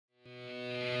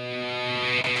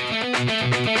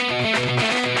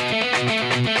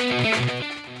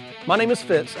My name is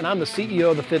Fitz, and I'm the CEO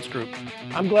of the Fitz Group.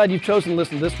 I'm glad you've chosen to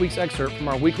listen to this week's excerpt from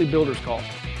our weekly Builders Call.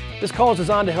 This call is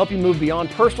designed to help you move beyond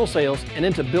personal sales and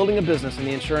into building a business in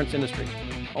the insurance industry.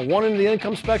 On one end of the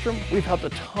income spectrum, we've helped a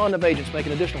ton of agents make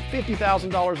an additional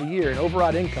 $50,000 a year in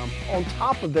override income on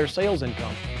top of their sales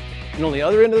income. And on the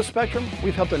other end of the spectrum,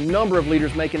 we've helped a number of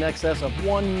leaders make in excess of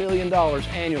 $1 million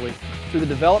annually through the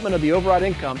development of the override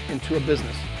income into a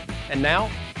business. And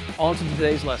now, on to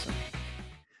today's lesson.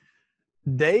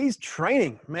 Today's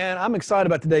training. Man, I'm excited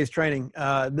about today's training.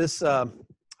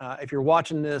 If you're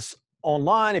watching this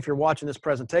online, if you're watching this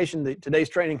presentation, today's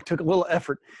training took a little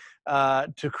effort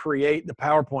to create the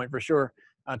PowerPoint for sure,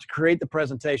 to create the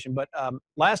presentation. But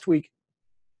last week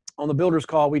on the Builders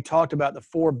Call, we talked about the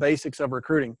 4 basics of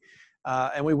recruiting.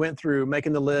 And we went through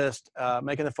making the list,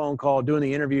 making the phone call, doing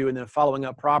the interview, and then following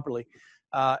up properly.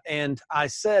 And I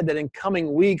said that in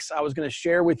coming weeks, I was going to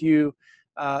share with you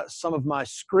some of my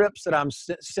scripts that I'm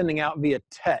sending out via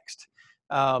text.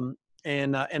 But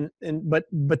then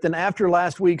after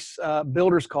last week's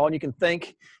Builders Call, and you can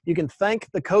thank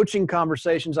the coaching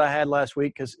conversations I had last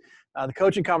week, because the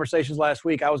coaching conversations last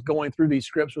week, I was going through these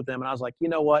scripts with them, and I was like, you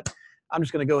know what? I'm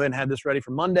just going to go ahead and have this ready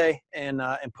for Monday and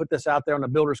put this out there on the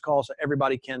Builders Call so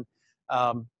everybody can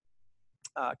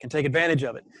take advantage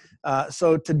of it.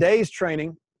 So today's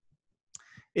training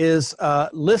is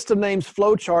list of names,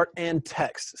 flowchart, and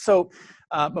text. So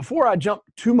before I jump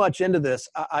too much into this,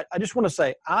 I just want to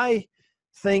say I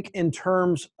think in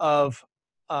terms of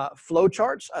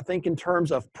flowcharts. I think in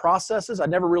terms of processes. I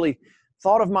never really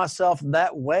thought of myself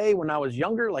that way when I was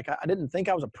younger. Like I didn't think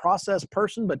I was a process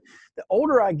person, but the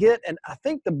older I get, and I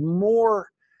think the more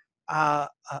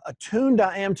attuned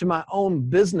I am to my own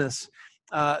business,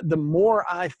 the more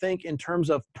I think in terms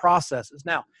of processes.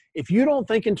 Now, if you don't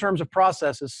think in terms of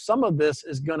processes, some of this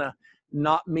is going to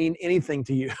not mean anything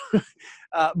to you.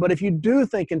 But if you do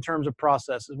think in terms of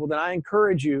processes, well, then I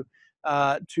encourage you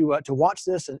to watch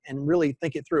this and really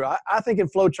think it through. I think in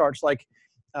flowcharts like,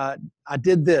 I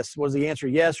did this. Was the answer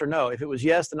yes or no? If it was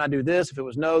yes, then I do this. If it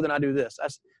was no, then I do this.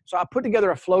 So I put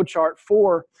together a flowchart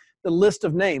for the list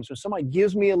of names. When somebody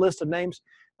gives me a list of names,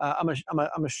 I'm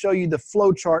gonna show you the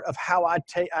flowchart of how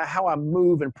I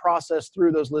move and process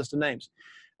through those list of names.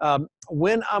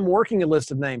 When I'm working a list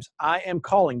of names, I am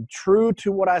calling, true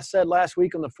to what I said last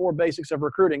week on the 4 basics of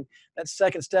recruiting. That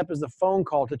second step is the phone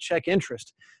call to check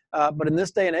interest. But in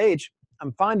this day and age,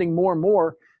 I'm finding more and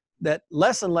more that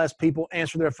less and less people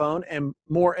answer their phone and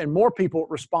more people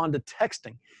respond to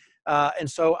texting. And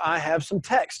so I have some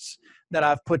texts that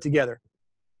I've put together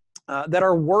that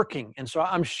are working. And so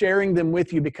I'm sharing them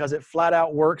with you because it flat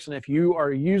out works. And if you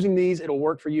are using these, it'll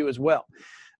work for you as well.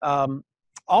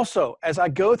 Also, as I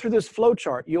go through this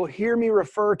flowchart, you'll hear me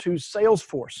refer to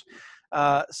Salesforce.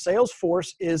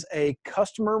 Salesforce is a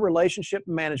customer relationship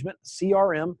management,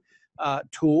 CRM,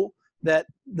 tool that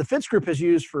the Fitz Group has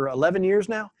used for 11 years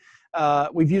now.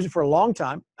 We've used it for a long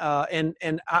time.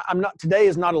 Today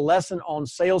is not a lesson on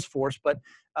Salesforce, but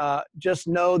just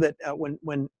know that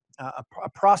when a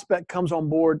prospect comes on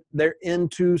board, they're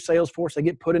into Salesforce, they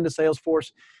get put into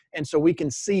Salesforce. And so we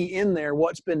can see in there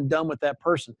what's been done with that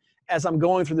person. As I'm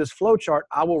going through this flowchart,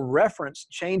 I will reference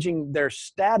changing their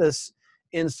status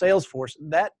in Salesforce.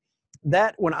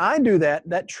 That when I do that,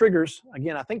 that triggers,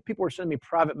 again, I think people are sending me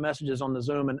private messages on the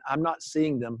Zoom and I'm not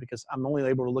seeing them because I'm only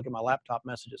able to look at my laptop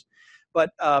messages. But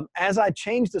as I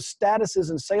change the statuses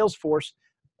in Salesforce,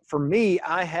 for me,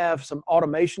 I have some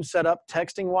automation set up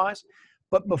texting wise.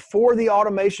 But before the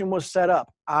automation was set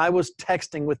up, I was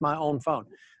texting with my own phone.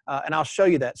 And I'll show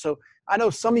you that. So I know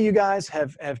some of you guys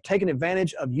have taken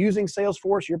advantage of using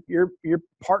Salesforce. You're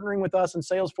partnering with us in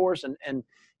Salesforce and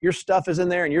your stuff is in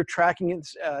there and you're tracking it,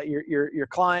 your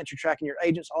clients, you're tracking your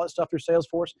agents, all that stuff through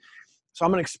Salesforce. So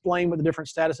I'm going to explain what the different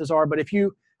statuses are. But if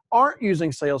you aren't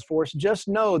using Salesforce, just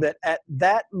know that at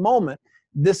that moment,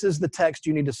 this is the text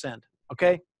you need to send.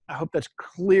 Okay? I hope that's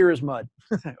clear as mud.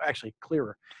 Actually,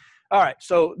 clearer. All right.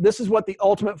 So this is what the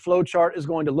ultimate flow chart is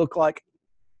going to look like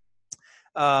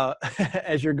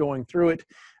as you're going through it.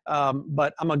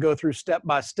 But I'm going to go through step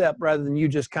by step rather than you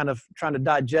just kind of trying to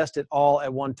digest it all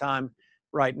at one time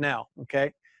right now.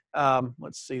 Okay.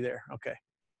 Let's see there. Okay.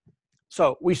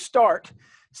 So we start,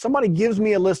 somebody gives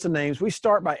me a list of names. We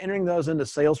start by entering those into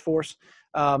Salesforce.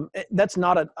 That's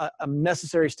not a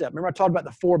necessary step. Remember I talked about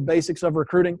the 4 basics of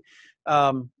recruiting.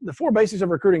 The 4 basics of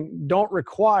recruiting don't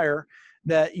require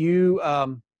that you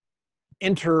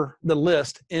enter the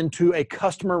list into a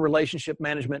customer relationship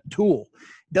management tool.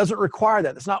 It doesn't require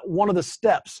that. That's not one of the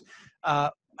steps.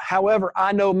 However,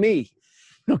 I know me.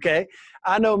 Okay.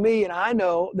 I know me, and I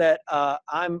know that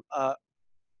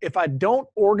if I don't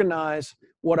organize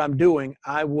what I'm doing,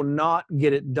 I will not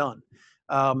get it done.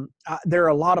 There are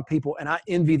a lot of people, and I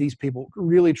envy these people,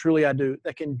 really, truly I do,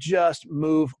 that can just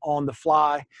move on the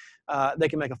fly. They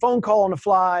can make a phone call on the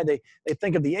fly. They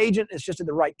think of the agent. It's just at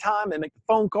the right time. They make the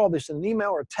phone call. They send an email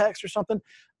or a text or something.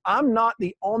 I'm not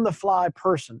the on-the-fly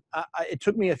person. It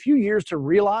took me a few years to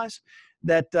realize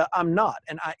that I'm not.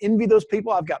 And I envy those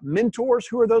people. I've got mentors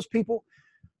who are those people.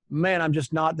 Man, I'm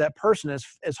just not that person.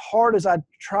 As hard as I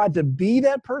tried to be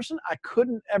that person, I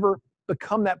couldn't ever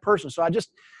become that person. So I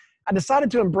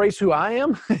decided to embrace who I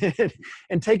am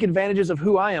and take advantages of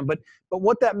who I am. But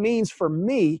what that means for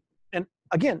me, and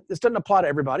again, this doesn't apply to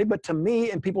everybody, but to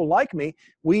me and people like me,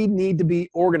 we need to be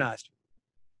organized.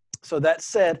 So that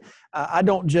said, I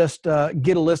don't just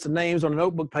get a list of names on a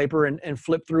notebook paper and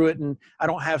flip through it, and I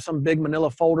don't have some big manila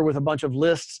folder with a bunch of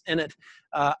lists in it.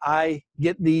 I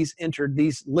get these entered,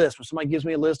 these lists. When somebody gives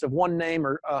me a list of 1 name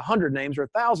or 100 names or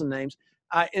 1,000 names,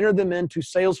 I enter them into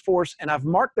Salesforce, and I've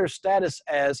marked their status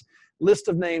as list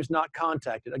of names not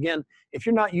contacted. Again, if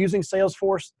you're not using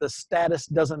Salesforce, the status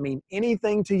doesn't mean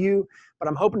anything to you, but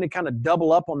I'm hoping to kind of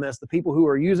double up on this, the people who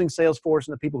are using Salesforce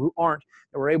and the people who aren't,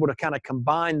 that we're able to kind of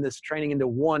combine this training into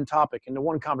one topic, into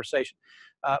one conversation.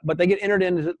 But they get entered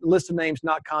into the list of names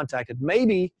not contacted.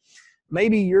 Maybe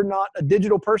you're not a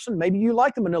digital person. Maybe you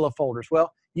like the manila folders.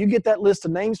 Well, you get that list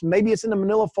of names. Maybe it's in the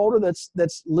manila folder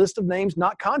that's list of names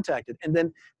not contacted. And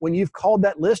then when you've called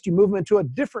that list, you move them into a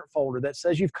different folder that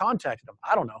says you've contacted them.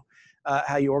 I don't know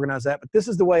how you organize that, but this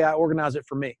is the way I organize it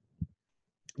for me.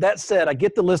 That said, I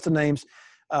get the list of names.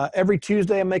 Every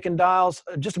Tuesday I'm making dials.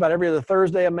 Just about every other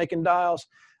Thursday I'm making dials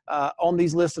on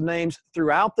these lists of names.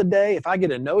 Throughout the day, if I get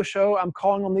a no-show, I'm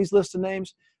calling on these lists of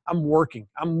names. I'm working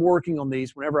on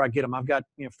these whenever I get them. I've got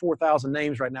 4,000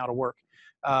 names right now to work.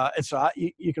 And so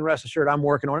you can rest assured I'm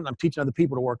working on it, and I'm teaching other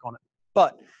people to work on it.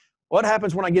 But what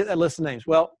happens when I get that list of names?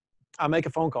 Well, I make a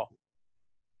phone call.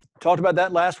 Talked about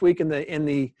that last week in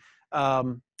the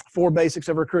 4 basics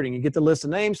of recruiting. You get the list of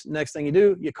names. Next thing you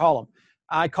do, you call them.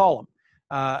 I call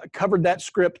them. Covered that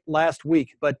script last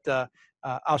week, but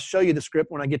I'll show you the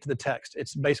script when I get to the text.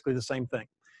 It's basically the same thing.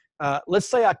 Let's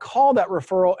say I call that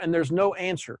referral and there's no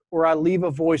answer, or I leave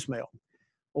a voicemail.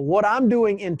 Well, what I'm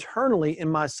doing internally in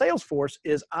my Salesforce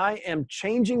is I am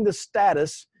changing the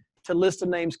status to list of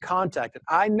names contacted.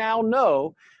 I now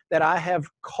know that I have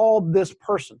called this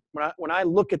person. When I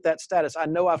look at that status, I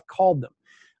know I've called them.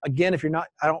 Again, if you're not,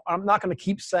 I'm not going to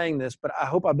keep saying this, but I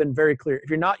hope I've been very clear. If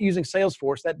you're not using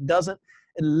Salesforce, that doesn't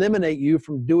eliminate you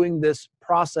from doing this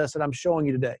process that I'm showing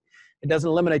you today. It doesn't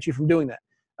eliminate you from doing that.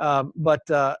 But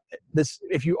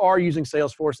if you are using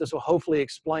Salesforce, this will hopefully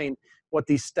explain what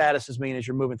these statuses mean as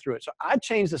you're moving through it. So I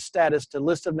changed the status to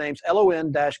list of names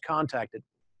LON-contacted.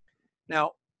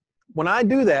 Now, when I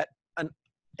do that,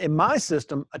 in my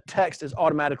system, a text is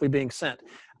automatically being sent.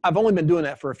 I've only been doing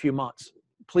that for a few months.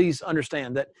 Please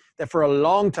understand that for a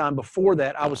long time before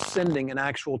that, I was sending an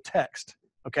actual text.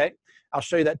 Okay? I'll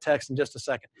show you that text in just a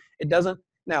second. It doesn't.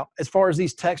 Now, as far as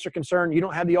these texts are concerned, you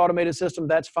don't have the automated system,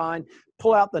 that's fine.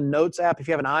 Pull out the Notes app if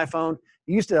you have an iPhone.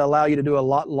 It used to allow you to do a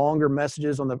lot longer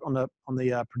messages on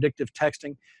the predictive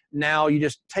texting. Now you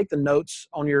just take the notes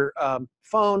on your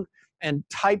phone and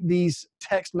type these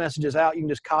text messages out. You can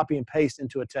just copy and paste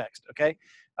into a text, okay?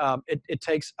 It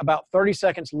takes about 30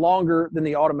 seconds longer than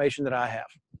the automation that I have.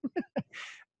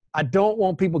 I don't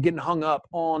want people getting hung up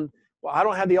on, well, I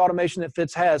don't have the automation that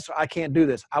Fitz has, so I can't do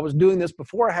this. I was doing this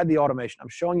before I had the automation. I'm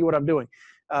showing you what I'm doing.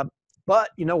 But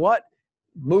you know what?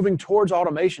 Moving towards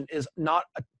automation is not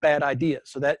a bad idea.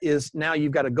 So that is, now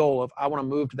you've got a goal of, I want to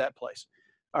move to that place.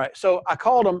 All right, so I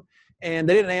called them and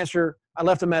they didn't answer. I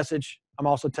left a message. I'm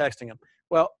also texting them.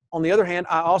 Well, on the other hand,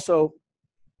 I also,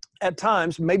 at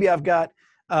times, maybe I've got,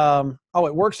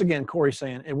 it works again, Corey's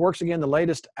saying. It works again, the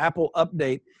latest Apple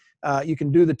update. You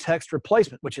can do the text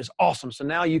replacement, which is awesome. So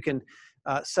now you can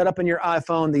set up in your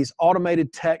iPhone these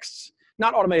automated texts,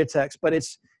 not automated text, but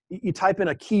you type in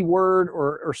a keyword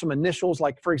or some initials.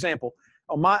 Like, for example,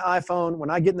 on my iPhone, when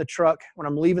I get in the truck, when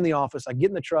I'm leaving the office, I get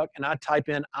in the truck and I type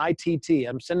in ITT.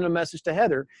 I'm sending a message to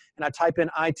Heather and I type in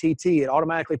ITT. It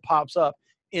automatically pops up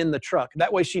in the truck.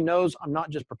 That way she knows I'm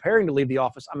not just preparing to leave the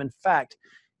office. I'm in fact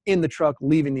in the truck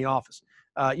leaving the office.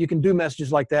 You can do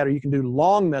messages like that, or you can do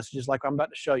long messages like I'm about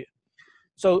to show you.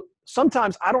 So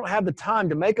sometimes I don't have the time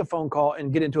to make a phone call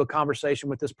and get into a conversation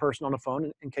with this person on the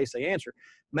phone in case they answer.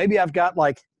 Maybe I've got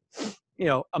like,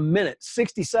 a minute,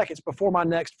 60 seconds before my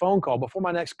next phone call, before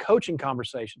my next coaching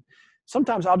conversation.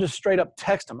 Sometimes I'll just straight up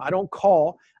text them. I don't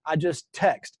call, I just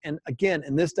text. And again,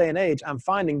 in this day and age, I'm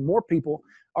finding more people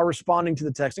are responding to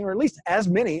the texting, or at least as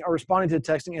many are responding to the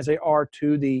texting as they are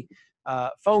to the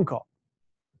phone call.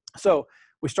 So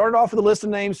we started off with a list of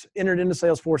names, entered into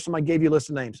Salesforce. Somebody gave you a list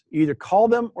of names. You either call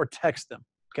them or text them,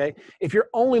 okay? If you're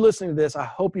only listening to this, I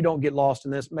hope you don't get lost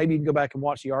in this. Maybe you can go back and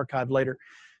watch the archive later.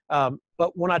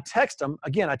 But when I text them,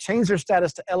 again, I change their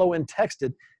status to LON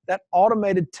texted. That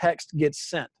automated text gets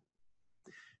sent.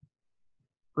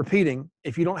 Repeating,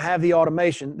 if you don't have the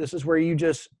automation, this is where you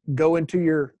just go into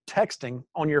your texting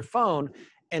on your phone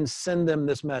and send them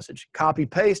this message. Copy,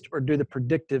 paste, or do the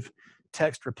predictive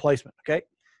text replacement, okay?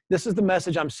 This is the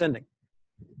message I'm sending.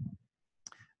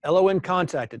 LON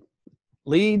contacted.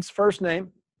 Leads, first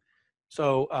name.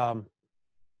 So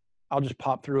I'll just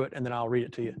pop through it and then I'll read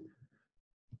it to you.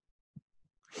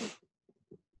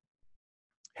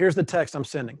 Here's the text I'm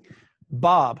sending.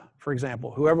 Bob, for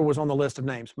example, whoever was on the list of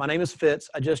names. My name is Fitz.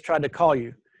 I just tried to call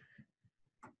you.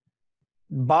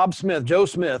 Bob Smith, Joe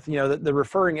Smith, you know, the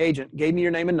referring agent gave me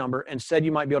your name and number and said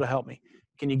you might be able to help me.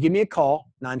 Can you give me a call,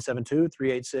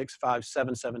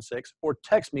 972-386-5776, or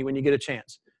text me when you get a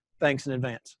chance? Thanks in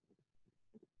advance.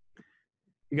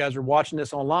 You guys are watching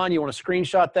this online. You want to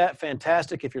screenshot that?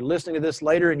 Fantastic. If you're listening to this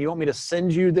later and you want me to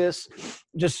send you this,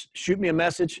 just shoot me a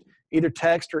message, either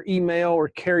text or email or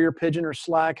carrier pigeon or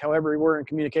Slack, however we're in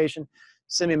communication.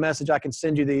 Send me a message. I can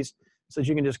send you these so that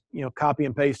you can just, you know, copy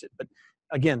and paste it. But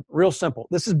again, real simple.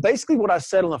 This is basically what I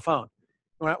said on the phone.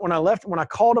 When I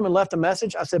called him and left a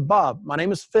message, I said, Bob, my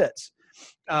name is Fitz.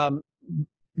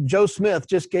 Joe Smith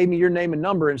just gave me your name and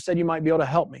number and said you might be able to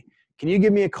help me. Can you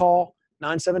give me a call,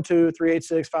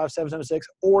 972-386-5776,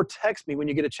 or text me when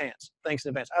you get a chance? Thanks in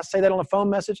advance. I say that on a phone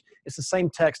message. It's the same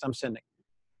text I'm sending.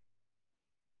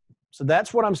 So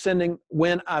that's what I'm sending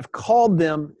when I've called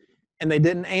them and they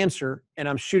didn't answer and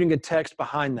I'm shooting a text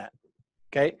behind that,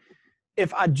 okay?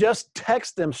 If I just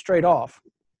text them straight off,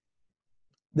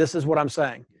 this is what I'm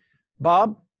saying.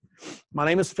 Bob, my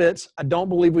name is Fitz. I don't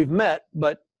believe we've met,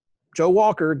 but Joe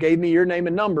Walker gave me your name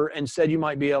and number and said you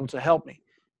might be able to help me.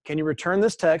 Can you return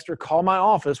this text or call my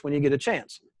office when you get a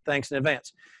chance? Thanks in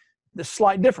advance. The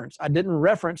slight difference. I didn't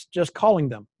reference just calling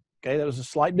them. Okay, that was a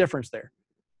slight difference there.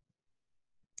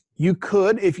 You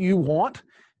could, if you want,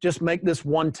 just make this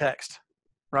one text,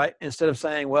 right? Instead of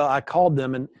saying, well, I called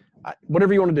them and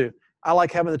whatever you want to do. I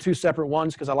like having the two separate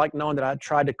ones because I like knowing that I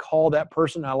tried to call that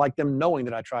person. And I like them knowing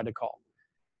that I tried to call.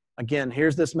 Again,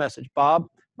 here's this message. Bob,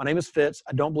 my name is Fitz.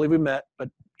 I don't believe we met, but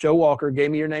Joe Walker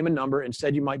gave me your name and number and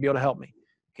said you might be able to help me.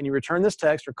 Can you return this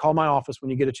text or call my office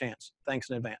when you get a chance? Thanks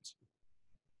in advance.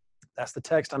 That's the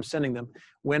text I'm sending them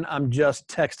when I'm just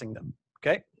texting them,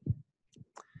 okay?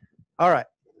 All right,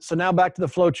 so now back to the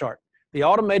flow chart. The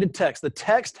automated text, the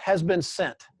text has been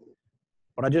sent.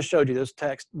 What I just showed you, this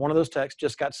text, one of those texts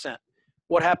just got sent.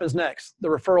 What happens next? The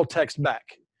referral text back.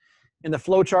 In the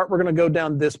flow chart, we're going to go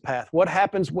down this path. What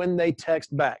happens when they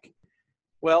text back?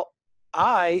 Well,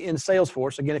 in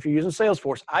Salesforce, again, if you're using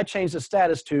Salesforce, I changed the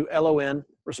status to LON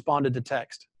responded to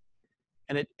text.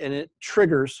 And it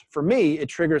triggers, for me, it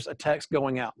triggers a text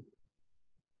going out.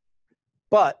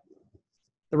 But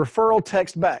the referral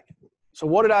text back. So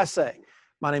what did I say?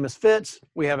 My name is Fitz.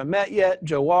 We haven't met yet.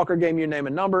 Joe Walker gave me your name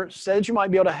and number, said you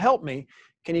might be able to help me.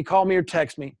 Can you call me or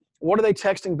text me? What are they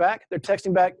texting back? They're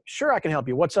texting back, sure, I can help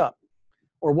you. What's up?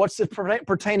 Or what's this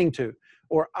pertaining to?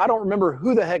 Or I don't remember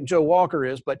who the heck Joe Walker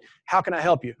is, but how can I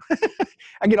help you?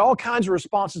 I get all kinds of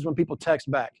responses when people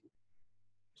text back.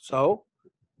 So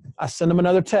I send them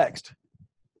another text.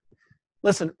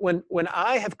 Listen, when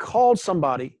I have called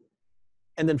somebody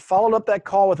and then followed up that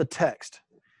call with a text,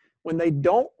 when they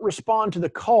don't respond to the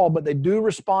call, but they do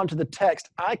respond to the text,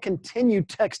 I continue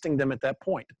texting them at that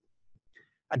point.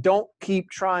 I don't keep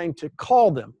trying to call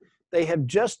them. They have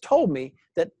just told me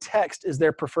that text is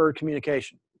their preferred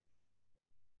communication.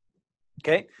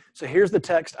 Okay, so here's the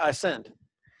text I send.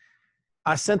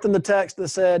 I sent them the text that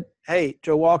said, hey,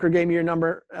 Joe Walker gave me your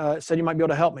number, said you might be able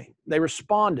to help me. They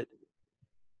responded.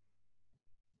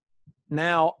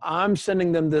 Now I'm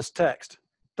sending them this text.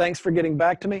 Thanks for getting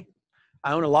back to me.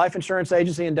 I own a life insurance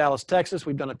agency in Dallas, Texas.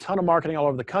 We've done a ton of marketing all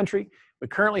over the country. We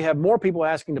currently have more people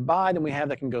asking to buy than we have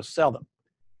that can go sell them.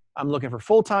 I'm looking for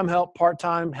full-time help,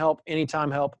 part-time help, anytime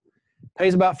help.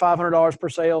 Pays about $500 per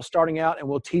sale starting out, and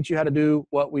we'll teach you how to do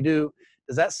what we do.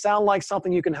 Does that sound like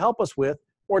something you can help us with,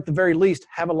 or at the very least,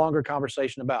 have a longer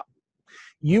conversation about?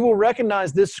 You will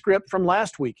recognize this script from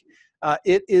last week.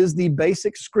 It is the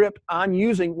basic script I'm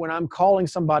using when I'm calling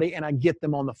somebody and I get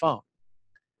them on the phone.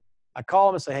 I call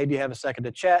them and say, hey, do you have a second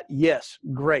to chat? Yes,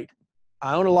 great.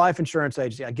 I own a life insurance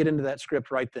agency. I get into that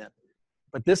script right then.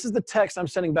 But this is the text I'm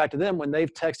sending back to them when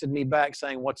they've texted me back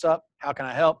saying, what's up? How can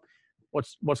I help?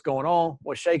 what's going on,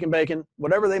 what's shaking bacon,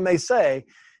 whatever they may say.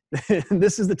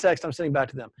 This is the text I'm sending back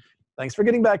to them. Thanks for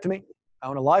getting back to me. I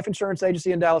own a life insurance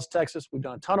agency in Dallas, Texas. We've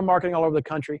done a ton of marketing all over the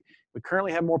country. We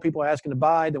currently have more people asking to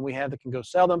buy than we have that can go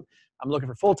sell them. I'm looking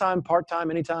for full-time, part-time,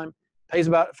 anytime. Pays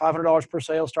about $500 per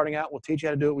sale starting out. We'll teach you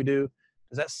how to do what we do.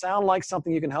 Does that sound like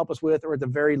something you can help us with, or at the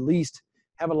very least,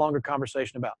 have a longer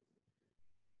conversation about?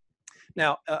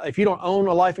 Now, if you don't own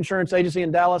a life insurance agency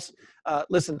in Dallas,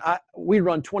 listen, we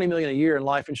run $20 million a year in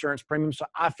life insurance premiums, so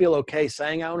I feel okay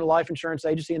saying I own a life insurance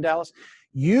agency in Dallas.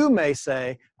 You may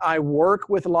say, I work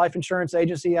with a life insurance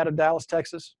agency out of Dallas,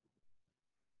 Texas.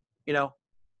 You know,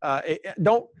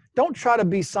 don't try to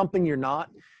be something you're not.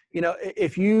 You know,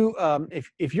 if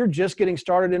you're just getting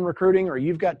started in recruiting, or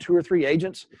you've got 2 or 3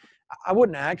 agents, I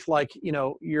wouldn't act like, you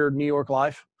know, you're New York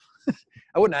Life.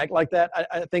 I wouldn't act like that.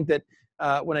 I think that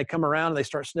when they come around and they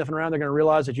start sniffing around, they're going to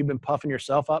realize that you've been puffing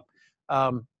yourself up.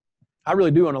 I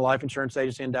really do own a life insurance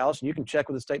agency in Dallas, and you can check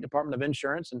with the State Department of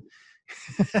Insurance, and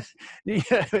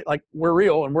yeah, like, we're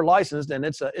real and we're licensed, and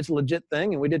it's a legit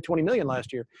thing, and we did 20 million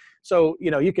last year. So,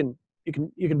 you know, you can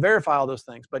verify all those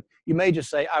things, but you may just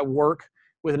say, I work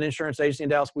with an insurance agency in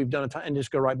Dallas. We've done a ton, and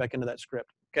just go right back into that script.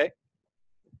 Okay.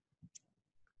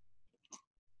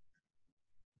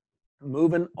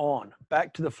 Moving on,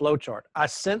 back to the flow chart. I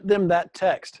sent them that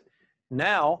text.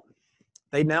 Now,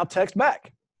 they text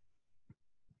back.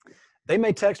 They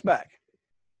may text back.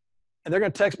 And they're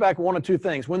going to text back one of 2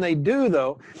 things. When they do,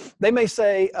 though, they may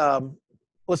say,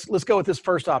 let's go with this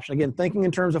first option. Again, thinking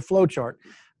in terms of flow chart.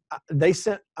 I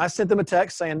sent them a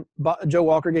text saying, Joe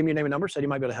Walker gave me your name and number, said you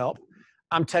might be able to help.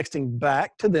 I'm texting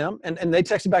back to them, and they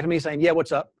texted back to me saying, yeah,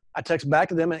 what's up? I text back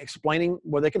to them and explaining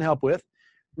what they can help with.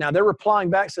 Now, they're replying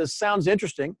back, says, sounds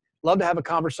interesting. Love to have a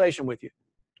conversation with you.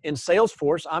 In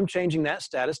Salesforce, I'm changing that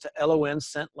status to LON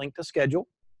sent link to schedule.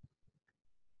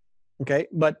 Okay,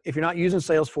 but if you're not using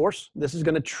Salesforce, this is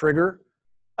going to trigger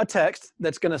a text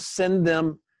that's going to send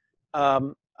them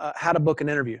how to book an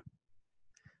interview.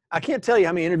 I can't tell you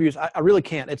how many interviews. I really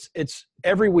can't. It's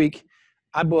every week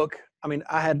I book. I mean,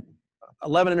 I had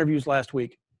 11 interviews last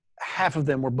week. Half of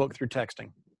them were booked through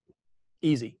texting.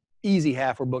 Easy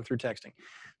half were booked through texting.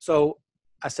 So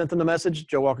I sent them the message.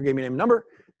 Joe Walker gave me a name and number.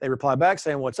 They replied back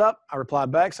saying, what's up? I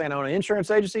replied back saying, I own an insurance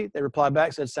agency. They replied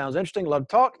back, said, sounds interesting. Love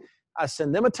to talk. I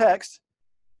send them a text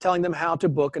telling them how to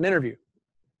book an interview.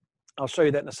 I'll show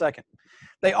you that in a second.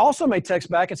 They also may text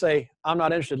back and say, I'm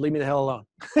not interested. Leave me the hell alone.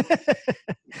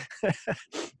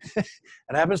 That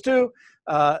happens too.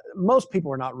 Most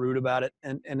people are not rude about it,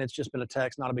 and it's just been a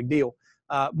text, not a big deal.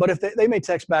 But if they may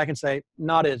text back and say,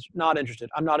 not interested.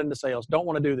 I'm not into sales. Don't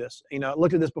want to do this. You know,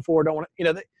 looked at this before. Don't want to, you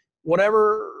know,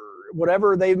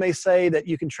 whatever they may say that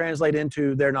you can translate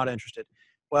into, they're not interested.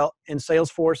 Well, in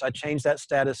Salesforce, I changed that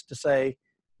status to say,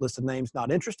 list of names,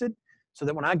 not interested. So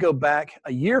that when I go back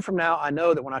a year from now, I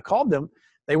know that when I called them,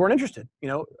 they weren't interested. You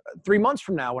know, 3 months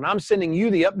from now, when I'm sending you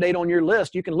the update on your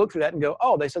list, you can look through that and go,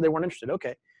 oh, they said they weren't interested.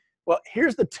 Okay. Well,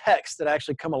 here's the text that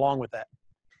actually come along with that.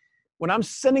 When I'm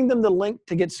sending them the link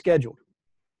to get scheduled,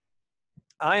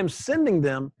 I am sending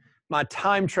them my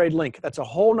time trade link. That's a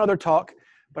whole nother talk,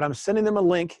 but I'm sending them a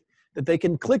link that they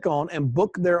can click on and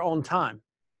book their own time.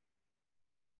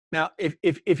 Now,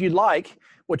 if you'd like,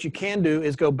 what you can do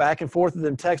is go back and forth with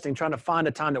them texting, trying to find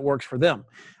a time that works for them.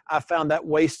 I found that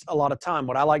wastes a lot of time.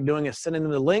 What I like doing is sending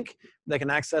them the link. They can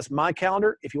access my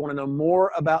calendar. If you want to know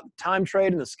more about time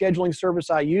trade and the scheduling service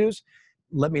I use,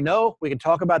 let me know. We can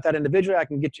talk about that individually. I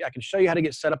can show you how to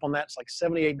get set up on that. It's like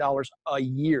 $78 a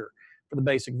year for the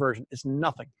basic version. It's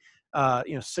nothing.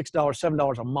 $6,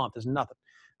 $7 a month is nothing.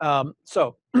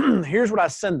 So here's what I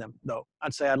send them, though.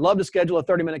 I'd say I'd love to schedule a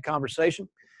 30-minute conversation.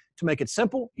 To make it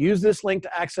simple, use this link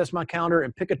to access my calendar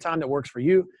and pick a time that works for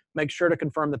you. Make sure to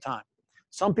confirm the time.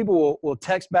 Some people will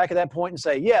text back at that point and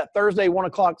say, yeah, Thursday, 1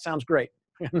 o'clock sounds great.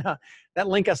 That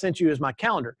link I sent you is my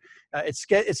calendar. It's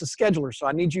a scheduler, so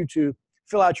I need you to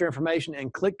fill out your information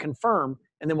and click confirm,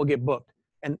 and then we'll get booked.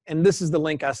 And this is the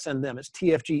link I send them. It's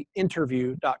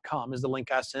tfginterview.com is the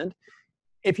link I send.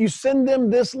 If you send them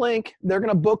this link, they're going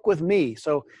to book with me.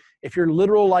 So if you're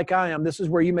literal like I am, this is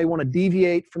where you may want to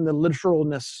deviate from the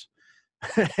literalness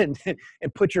and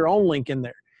put your own link in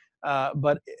there.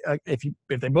 But if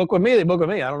they book with me, they book with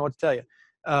me. I don't know what to tell you.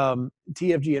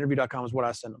 tfginterview.com is what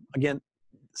I send them. Again,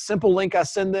 simple link I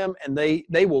send them, and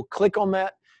they will click on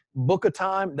that, book a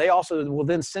time. They also will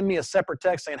then send me a separate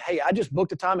text saying, hey, I just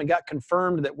booked a time and got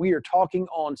confirmed that we are talking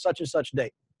on such and such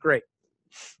date. Great.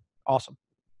 Awesome.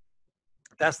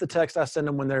 That's the text I send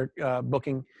them when they're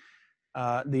booking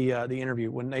the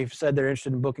interview, when they've said they're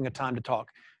interested in booking a time to talk.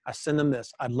 I send them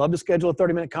this. I'd love to schedule a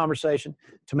 30-minute conversation.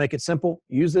 To make it simple,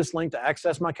 use this link to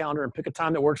access my calendar and pick a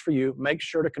time that works for you. Make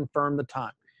sure to confirm the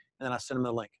time. And then I send them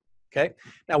the link. Okay.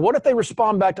 Now, what if they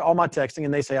respond back to all my texting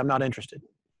and they say, I'm not interested?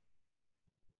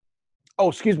 Oh,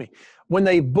 excuse me. When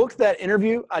they booked that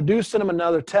interview, I do send them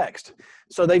another text.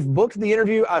 So they've booked the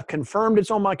interview. I've confirmed it's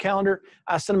on my calendar.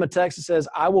 I send them a text that says,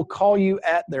 I will call you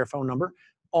at their phone number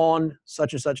on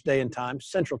such and such day and time,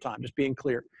 Central Time, just being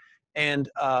clear. And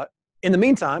in the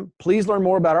meantime, please learn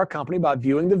more about our company by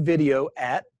viewing the video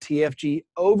at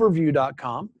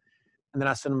tfgoverview.com. And then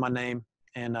I send them my name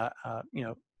and,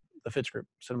 the Fitz Group,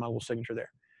 send them my little signature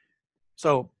there.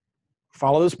 So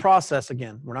follow this process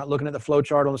again. We're not looking at the flow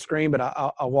chart on the screen, but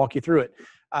I'll walk you through it.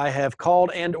 I have called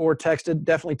and or texted,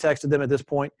 definitely texted them at this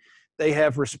point. They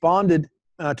have responded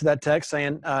to that text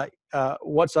saying,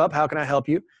 what's up? How can I help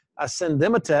you? I send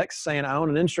them a text saying, I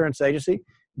own an insurance agency,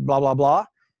 blah, blah, blah.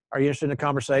 Are you interested in a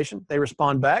conversation? They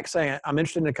respond back saying, I'm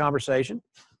interested in a conversation.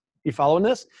 You following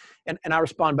this? And I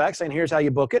respond back saying, here's how you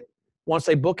book it. Once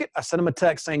they book it, I send them a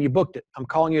text saying you booked it. I'm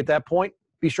calling you at that point.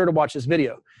 Be sure to watch this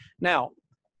video. Now,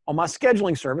 on my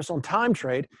scheduling service, on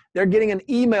TimeTrade, they're getting an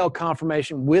email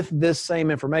confirmation with this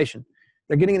same information.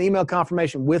 They're getting an email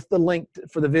confirmation with the link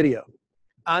for the video.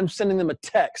 I'm sending them a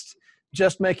text,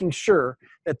 just making sure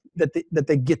that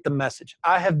they get the message.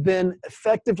 I have been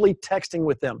effectively texting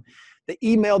with them. The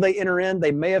email they enter in,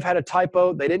 they may have had a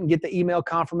typo. They didn't get the email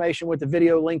confirmation with the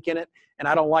video link in it, and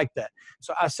I don't like that.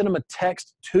 So I send them a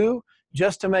text too,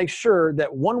 just to make sure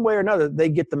that one way or another, they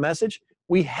get the message.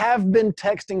 We have been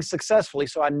texting successfully,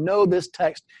 so I know this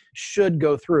text should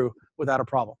go through without a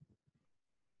problem.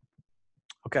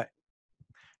 Okay.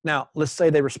 Now, let's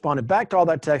say they responded back to all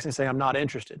that text and say, I'm not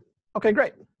interested. Okay,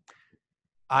 great.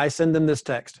 I send them this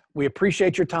text. We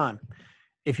appreciate your time.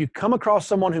 If you come across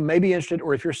someone who may be interested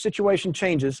or if your situation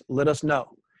changes, let us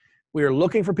know. We are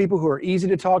looking for people who are easy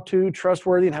to talk to,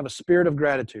 trustworthy, and have a spirit of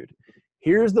gratitude.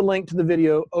 Here's the link to the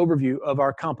video overview of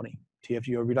our company,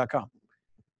 tfgoverview.com.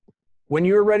 When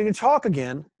you're ready to talk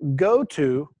again, go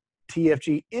to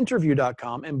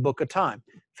tfginterview.com and book a time.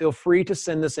 Feel free to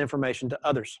send this information to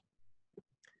others.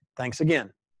 Thanks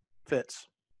again, Fitz.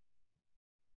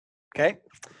 Okay?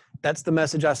 That's the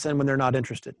message I send when they're not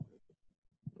interested.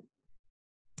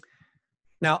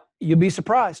 Now, you'll be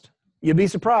surprised. You'll be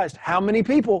surprised how many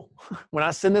people, when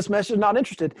I send this message not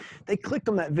interested, they clicked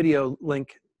on that video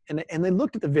link and they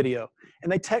looked at the video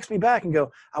and they text me back and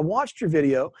go, I watched your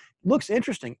video. It looks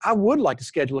interesting. I would like to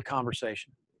schedule a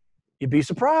conversation. You'd be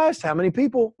surprised how many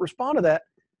people respond to that.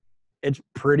 It's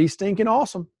pretty stinking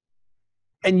awesome.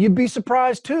 And you'd be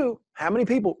surprised too how many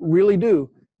people really do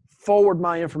forward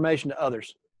my information to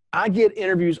others. I get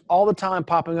interviews all the time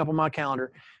popping up on my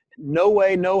calendar. No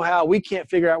way, no how. We can't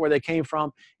figure out where they came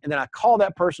from. And then I call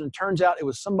that person. And it turns out it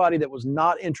was somebody that was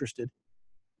not interested.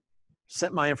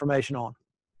 Sent my information on.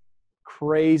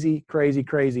 Crazy, crazy,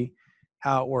 crazy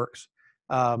how it works.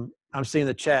 I'm seeing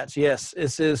the chats. Yes,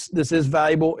 this is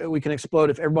valuable. We can explode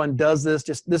if everyone does this.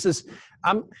 This is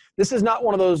not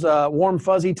one of those warm,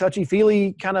 fuzzy,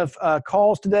 touchy-feely kind of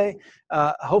calls today.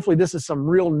 Hopefully, this is some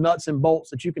real nuts and bolts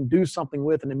that you can do something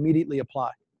with and immediately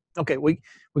apply. Okay, we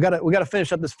gotta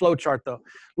finish up this flow chart though.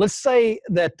 Let's say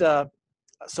that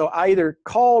so I either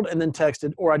called and then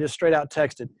texted, or I just straight out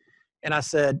texted, and I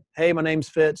said, "Hey, my name's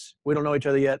Fitz. We don't know each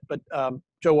other yet, but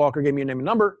Joe Walker gave me your name and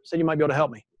number. Said you might be able to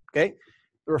help me." Okay.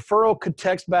 The referral could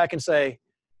text back and say,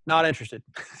 not interested.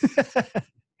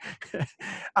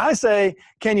 I say,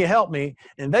 can you help me?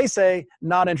 And they say,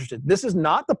 not interested. This is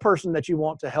not the person that you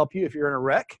want to help you if you're in a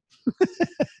wreck.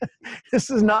 This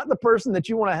is not the person that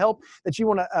you want to help, that you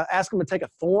want to ask them to take a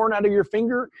thorn out of your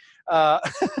finger. I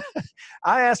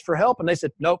asked for help and they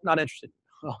said, nope, not interested.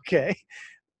 Okay.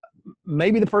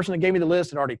 Maybe the person that gave me the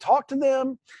list had already talked to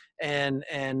them and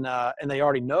they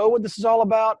already know what this is all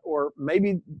about, or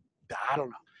maybe I don't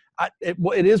know.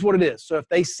 It is what it is. So if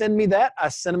they send me that, I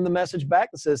send them the message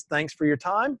back that says, thanks for your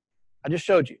time. I just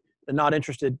showed you the not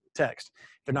interested text.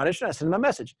 If they're not interested, I send them a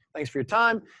message. Thanks for your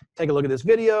time. Take a look at this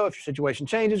video. If your situation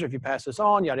changes or if you pass this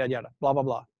on, yada, yada, yada, blah, blah,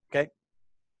 blah. Okay.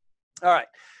 All right.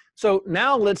 So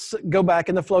now let's go back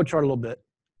in the flow chart a little bit.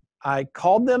 I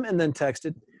called them and then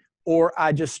texted, or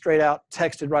I just straight out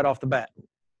texted right off the bat.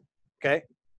 Okay.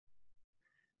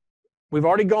 We've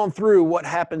already gone through what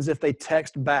happens if they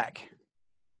text back.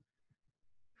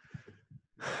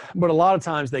 But a lot of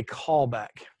times they call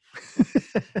back.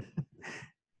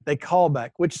 They call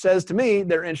back, which says to me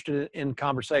they're interested in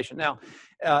conversation. Now,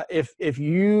 if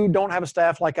you don't have a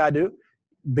staff like I do,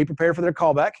 be prepared for their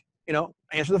callback.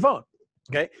 Answer the phone.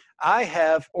 Okay. I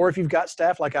have, or if you've got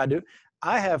staff like I do,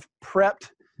 I have prepped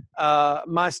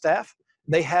my staff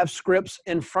They have scripts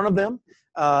in front of them.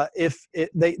 If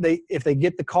they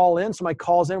get the call in, somebody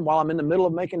calls in while I'm in the middle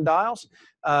of making dials,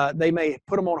 they may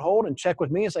put them on hold and check with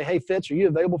me and say, hey, Fitz, are you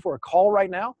available for a call right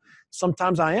now?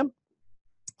 Sometimes I am.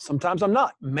 Sometimes I'm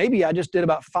not. Maybe I just did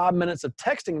about 5 minutes of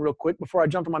texting real quick before I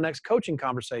jump to my next coaching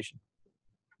conversation.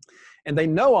 And they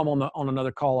know I'm on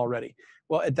another call already.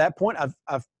 Well, at that point,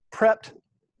 I've prepped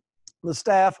the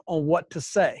staff on what to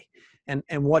say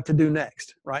and what to do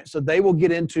next, right? So they will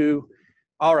get into,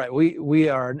 all right, we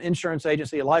are an insurance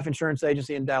agency, a life insurance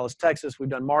agency in Dallas, Texas. We've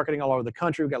done marketing all over the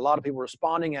country. We've got a lot of people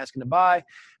responding, asking to buy.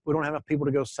 We don't have enough people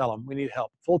to go sell them. We need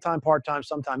help. Full-time, part-time,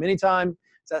 sometime, anytime.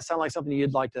 Does that sound like something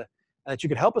you'd like to, that you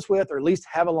could help us with, or at least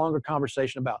have a longer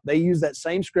conversation about? They use that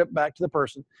same script back to the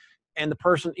person, and the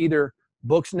person either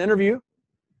books an interview,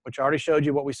 which I already showed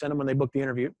you what we send them when they book the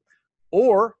interview,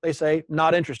 or they say,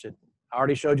 not interested. I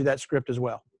already showed you that script as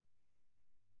well.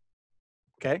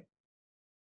 Okay?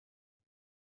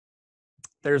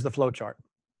 There's the flow chart.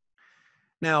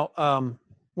 Now,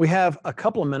 we have a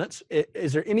couple of minutes.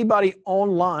 Is there anybody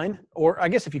online, or I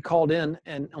guess if you called in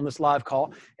and on this live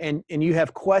call and you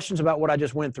have questions about what I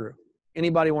just went through?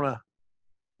 Anybody want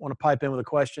to pipe in with a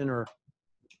question or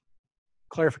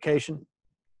clarification?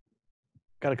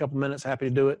 Got a couple minutes, happy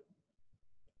to do it.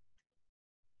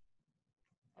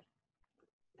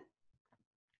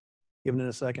 Give it in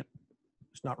a second.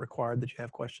 It's not required that you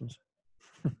have questions.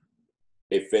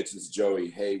 Hey, Fitz, it's Joey.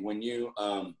 Hey, when you're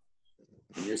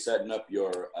setting up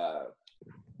your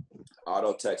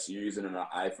auto text, you're using an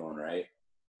iPhone, right?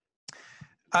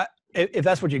 If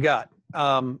that's what you got.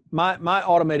 My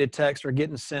automated texts are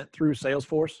getting sent through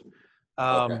Salesforce.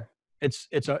 Okay.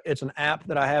 It's an app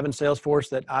that I have in Salesforce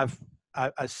that I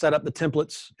set up the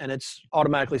templates, and it's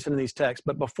automatically sending these texts.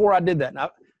 But before I did that, and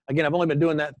I've only been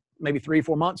doing that maybe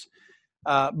 3-4 months.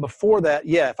 Before that,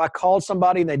 yeah, if I called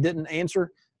somebody and they didn't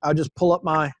answer, I'll just pull up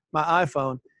my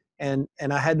iPhone, and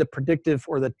I had the predictive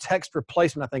or the text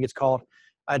replacement, I think it's called.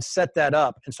 I'd set that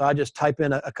up, and so I just type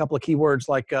in a couple of keywords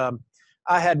like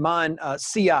I had mine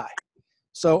CI.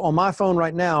 So on my phone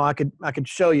right now, I could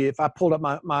show you, if I pulled up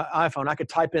my iPhone, I could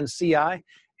type in CI,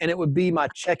 and it would be my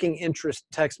checking interest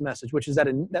text message, which is that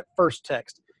first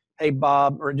text. Hey,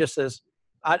 Bob, or it just says,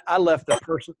 I left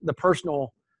the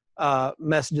personal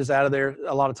messages out of there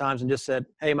a lot of times and just said,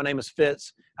 hey, my name is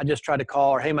Fitz. I just tried to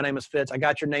call, or hey, my name is Fitz. I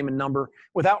got your name and number.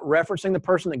 Without referencing the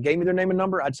person that gave me their name and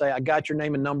number, I'd say, I got your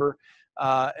name and number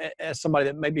as somebody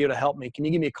that may be able to help me. Can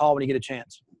you give me a call when you get a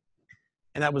chance?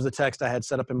 And that was the text I had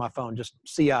set up in my phone, just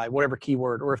CI, whatever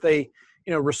keyword. Or if they,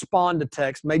 respond to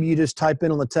text, maybe you just type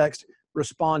in on the text,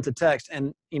 respond to text,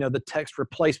 and, the text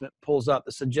replacement pulls up,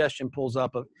 the suggestion pulls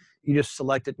up, you just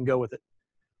select it and go with it.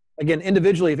 Again,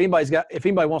 individually, if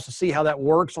anybody wants to see how that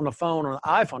works on the phone or an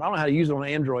iPhone, I don't know how to use it on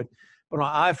Android, but on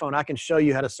an iPhone, I can show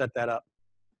you how to set that up.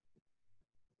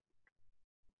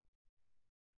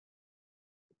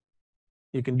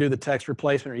 You can do the text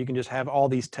replacement, or you can just have all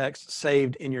these texts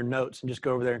saved in your notes and just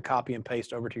go over there and copy and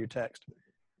paste over to your text.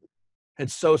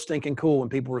 It's so stinking cool when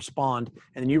people respond,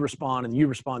 and then you respond, and you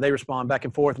respond, they respond back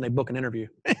and forth, and they book an interview,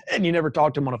 and you never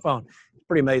talk to them on a phone. It's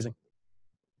pretty amazing.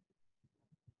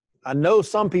 I know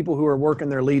some people who are working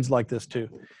their leads like this too.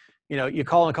 You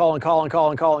call and call and call and call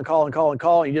and call and call and call and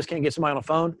call, and you just can't get somebody on the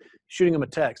phone. Shooting them a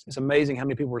text. It's amazing how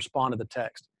many people respond to the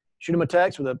text. Shoot them a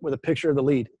text with a picture of the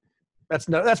lead.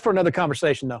 That's for another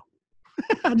conversation, though.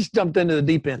 I just jumped into the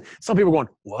deep end. Some people are going,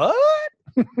 what?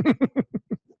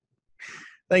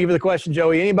 Thank you for the question,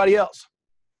 Joey. Anybody else?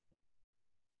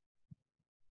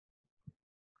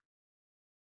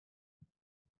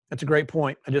 That's a great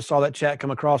point. I just saw that chat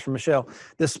come across from Michelle.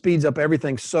 This speeds up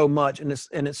everything so much, and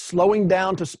it's slowing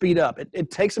down to speed up. It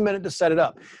takes a minute to set it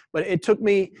up, but it took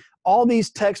me, all these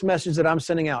text messages that I'm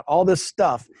sending out, all this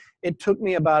stuff, it took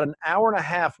me about an hour and a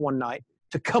half one night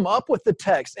to come up with the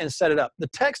text and set it up. The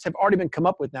texts have already been come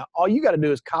up with now. All you got to do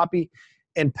is copy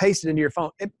and paste it into your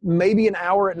phone. It may be an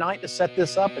hour at night to set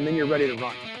this up, and then you're ready to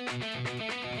run.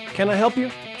 Can I help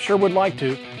you? Sure would like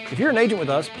to. If you're an agent with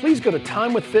us, please go to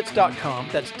timewithfitz.com.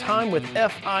 That's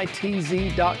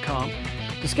timewithfitz.com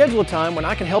to schedule a time when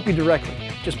I can help you directly.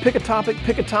 Just pick a topic,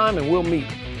 pick a time, and we'll meet.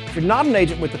 If you're not an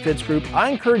agent with the Fitz Group, I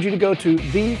encourage you to go to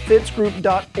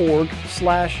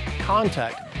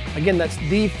thefitzgroup.org/contact. Again, that's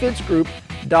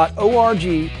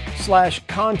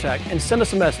thefitzgroup.org/contact, and send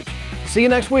us a message. See you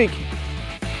next week.